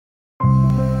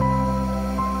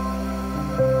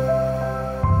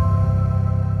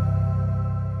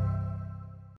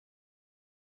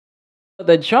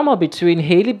The drama between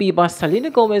Hailey Bieber, Selena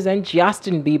Gomez, and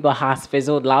Justin Bieber has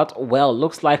fizzled out. Well,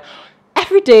 looks like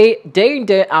every day in,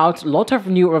 day out, a lot of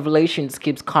new revelations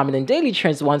keeps coming in Daily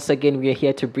Trends. Once again, we are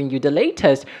here to bring you the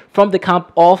latest from the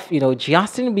camp of,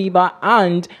 Justin Bieber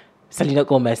and Selena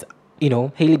Gomez.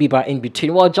 Hailey Bieber in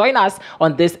between. Well, join us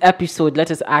on this episode. Let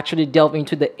us actually delve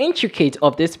into the intricate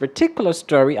of this particular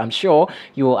story. I'm sure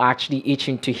you will actually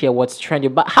itching to hear what's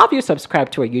trending. But have you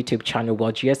subscribed to our YouTube channel?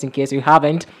 Well, just in case you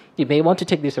haven't, you may want to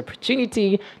take this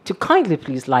opportunity to kindly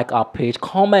please like our page,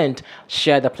 comment,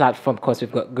 share the platform because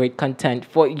we've got great content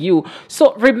for you.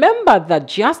 So remember that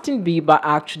Justin Bieber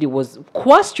actually was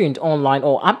questioned online,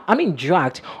 or I mean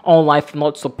dragged online for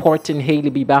not supporting Hailey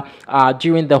Bieber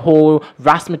during the whole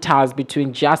razzmatazz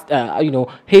between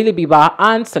Hailey Bieber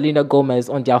and Selena Gomez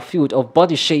on their feud of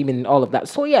body shaming and all of that.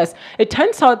 So yes, it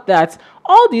turns out that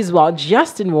all these while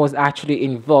Justin was actually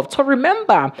involved. So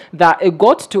remember that it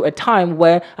got to a time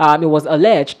where it was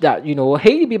alleged that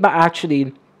Hailey Bieber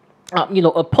actually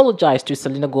apologized to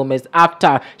Selena Gomez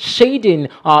after shading,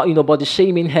 body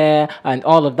shaming her and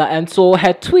all of that. And so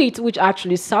her tweet, which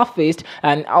actually surfaced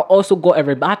and also got a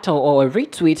rebuttal or a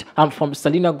retweet from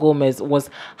Selena Gomez,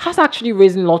 has actually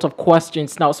raised a lot of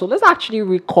questions now. So let's actually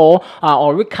recall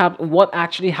or recap what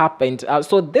actually happened.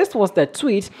 So this was the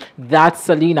tweet that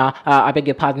Hailey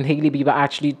Bieber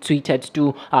actually tweeted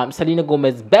to Selena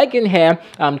Gomez, begging her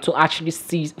to actually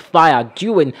cease fire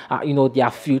during,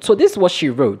 their feud. So this is what she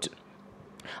wrote.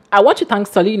 I want to thank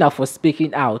Selena for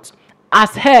speaking out.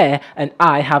 As her and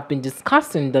I have been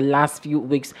discussing the last few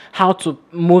weeks how to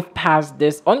move past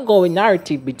this ongoing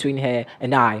narrative between her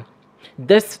and I.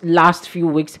 This last few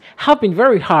weeks have been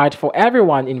very hard for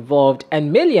everyone involved,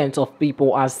 and millions of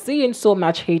people are seeing so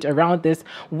much hate around this,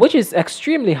 which is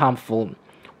extremely harmful.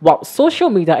 While social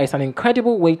media is an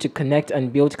incredible way to connect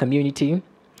and build community,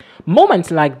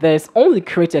 moments like this only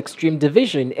create extreme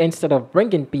division instead of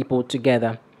bringing people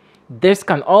together. This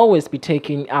can always be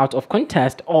taken out of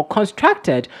context or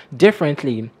constructed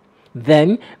differently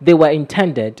than they were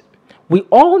intended. We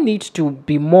all need to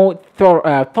be more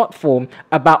thoughtful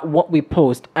about what we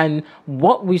post and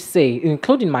what we say,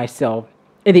 including myself.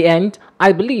 In the end,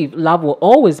 I believe love will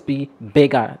always be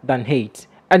bigger than hate.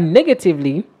 And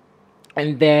negativity,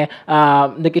 and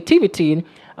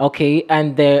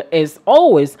there is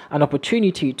always an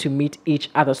opportunity to meet each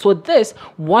other. So this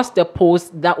was the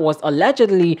post that was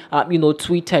allegedly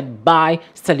tweeted by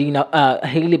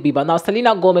Hailey Bieber. Now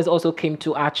Selena Gomez also came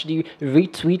to actually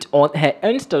retweet on her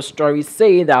Insta story,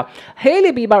 saying that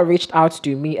Hailey Bieber reached out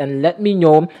to me and let me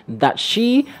know that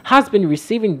she has been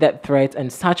receiving death threats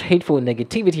and such hateful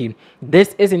negativity.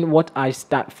 This isn't what I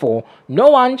stand for. No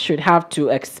one should have to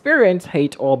experience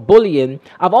hate or bullying.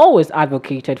 I've always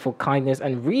advocated for kindness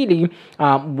and really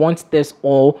wants this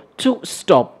all to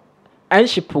stop. And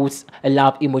she puts a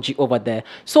love emoji over there.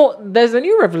 So there's a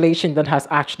new revelation that has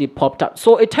actually popped up.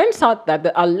 So it turns out that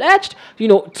the alleged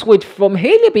tweet from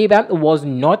Hailey Bieber was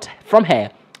not from her,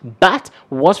 but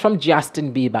was from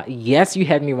Justin Bieber. Yes, you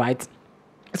heard me right.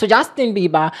 So Justin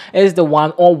Bieber is the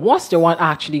one, or was the one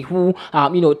actually, who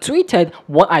tweeted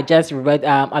what I just read,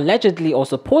 allegedly or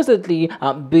supposedly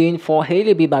being for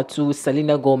Hailey Bieber to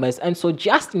Selena Gomez. And so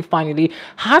Justin finally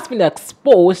has been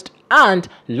exposed, and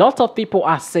lots of people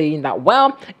are saying that,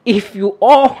 well, if you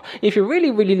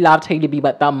really loved Hailey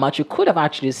Bieber that much, you could have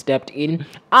actually stepped in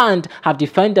and have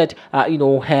defended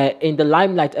her in the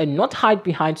limelight and not hide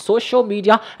behind social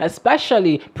media,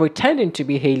 especially pretending to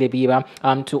be Hailey Bieber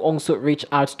to also reach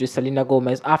out to Selena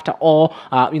Gomez after all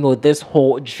this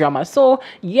whole drama. So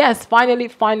yes,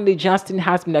 finally Justin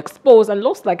has been exposed, and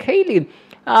looks like Hailey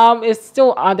is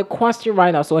still under question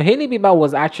right now. So Hailey Bieber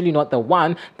was actually not the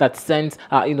one that sent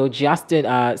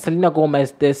Selena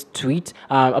Gomez this tweet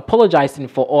apologizing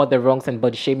for all the wrongs and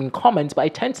body shaming comments, but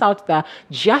it turns out that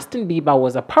Justin Bieber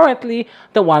was apparently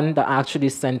the one that actually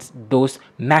sent those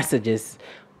messages.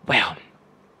 Well,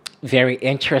 very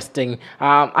interesting.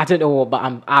 I don't know, but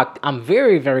I'm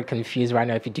very, very confused right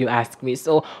now, if you do ask me.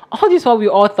 So all this while we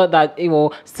all thought that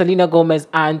Selena Gomez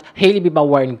and Hailey Bieber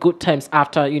were in good terms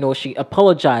after she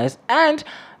apologized, and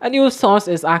a new source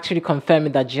is actually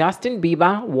confirming that Justin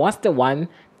Bieber was the one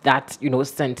that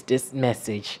sent this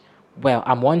message. Well,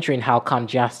 I'm wondering how come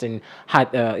Justin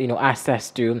had access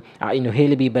to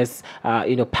Hailey Bieber's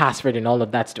password and all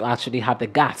of that to actually have the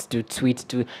guts to tweet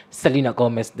to Selena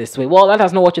Gomez this way. Well, let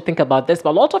us know what you think about this.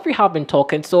 But a lot of you have been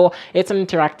talking, so it's an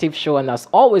interactive show, and as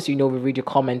always, we read your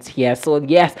comments here. So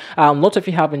yes, a lot of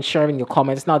you have been sharing your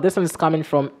comments. Now this one is coming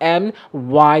from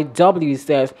MYW. It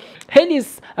says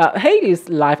Hailey's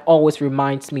life always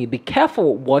reminds me, be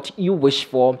careful what you wish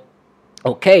for.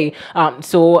 Okay,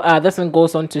 so this one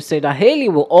goes on to say that Haley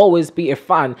will always be a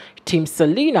fan. Team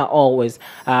Selena always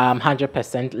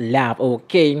 100% love.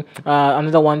 Okay,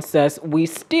 another one says he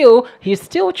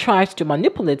still tries to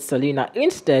manipulate Selena.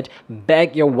 Instead,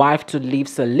 beg your wife to leave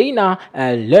Selena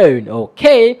alone.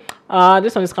 Okay,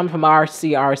 this one is coming from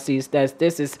RC. RC says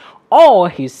this is all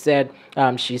he said.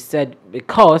 She said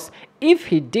because if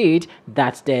he did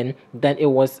that, then it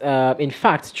was in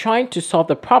fact trying to solve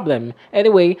the problem.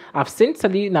 Anyway, I've seen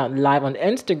Selena live on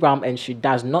Instagram and she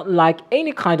does not like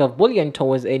any kind of bullying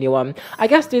towards anyone. I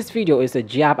guess this video is a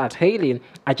jab at Hailey.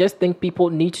 I just think people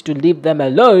need to leave them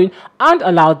alone and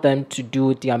allow them to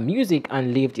do their music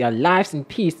and live their lives in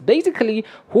peace. Basically,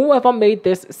 whoever made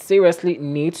this seriously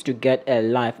needs to get a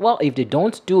life. Well, if they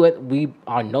don't do it, we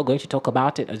are not going to talk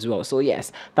about it as well. So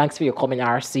yes, thanks for your comment,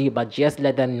 RC, but just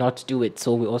let them not do it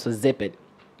so we also zip it.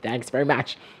 Thanks very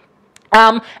much.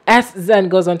 As Zen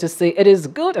goes on to say, it is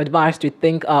good advice to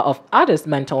think of others'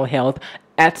 mental health,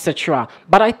 etc.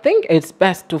 But I think it's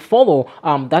best to follow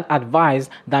that advice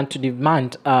than to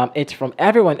demand it from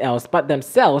everyone else but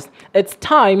themselves. It's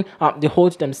time they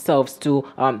hold themselves to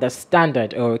the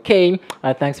standard. Okay,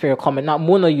 thanks for your comment. Now,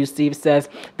 Mona Yusuf says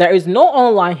there is no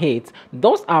online hate.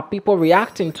 Those are people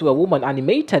reacting to a woman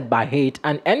animated by hate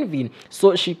and envy.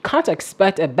 So she can't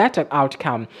expect a better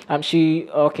outcome. She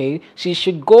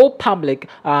should go public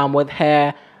with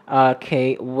her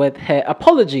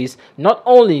apologies, not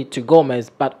only to Gomez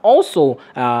but also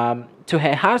to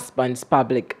her husband's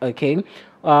public,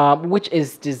 which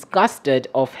is disgusted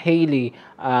of Haley.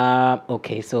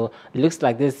 So it looks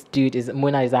like this dude is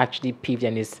Mona is actually peeved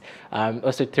and is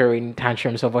also throwing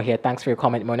tantrums over here. Thanks for your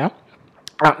comment, Mona.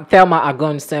 Thelma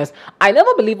Agon says, I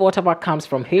never believe whatever comes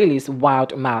from Haley's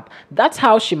wild mouth. That's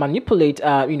how she manipulates,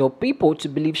 people to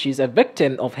believe she's a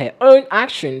victim of her own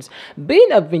actions.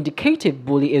 Being a vindicative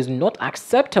bully is not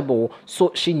acceptable,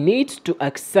 so she needs to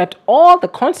accept all the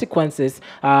consequences.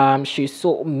 She's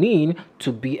so mean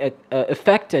to be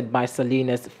affected by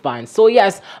Selena's fans. So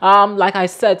yes, like I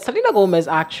said, Selena Gomez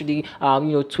actually,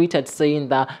 tweeted saying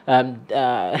that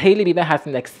Hailey Bieber has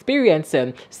been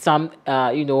experiencing some,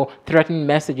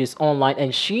 threatening messages online,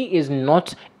 and she is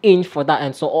not in for that.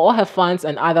 And so all her fans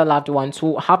and other loved ones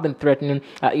who have been threatening,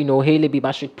 Hailey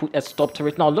Bieber should put a stop to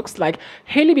it. Now, it looks like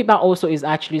Hailey Bieber also is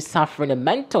actually suffering a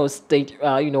mental state,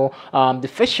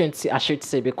 deficiency, I should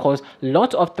say, because a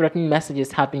lot of threatening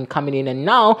messages have been coming in. And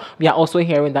now we are also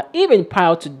hearing that even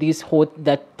prior to these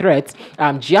threats,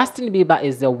 Justin Bieber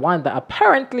is the one that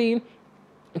apparently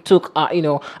took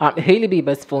Hailey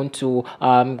Bieber's phone to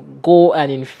go and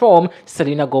inform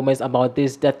Selena Gomez about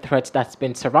this death threat that's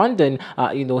been surrounding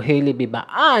Hailey Bieber.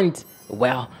 And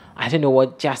well, I don't know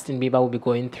what Justin Bieber will be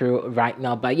going through right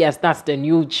now, but yes, that's the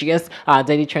new gist.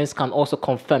 Daily Trends can also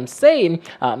confirm, saying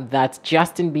that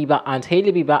Justin Bieber and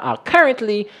Hailey Bieber are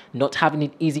currently not having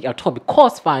it easy at all,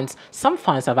 because some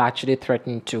fans have actually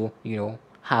threatened to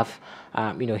have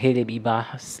Hailey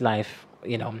Bieber's life.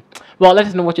 Well, let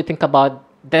us know what you think about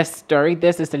this story.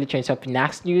 This is Daily Trends of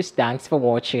Next News. Thanks for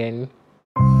watching.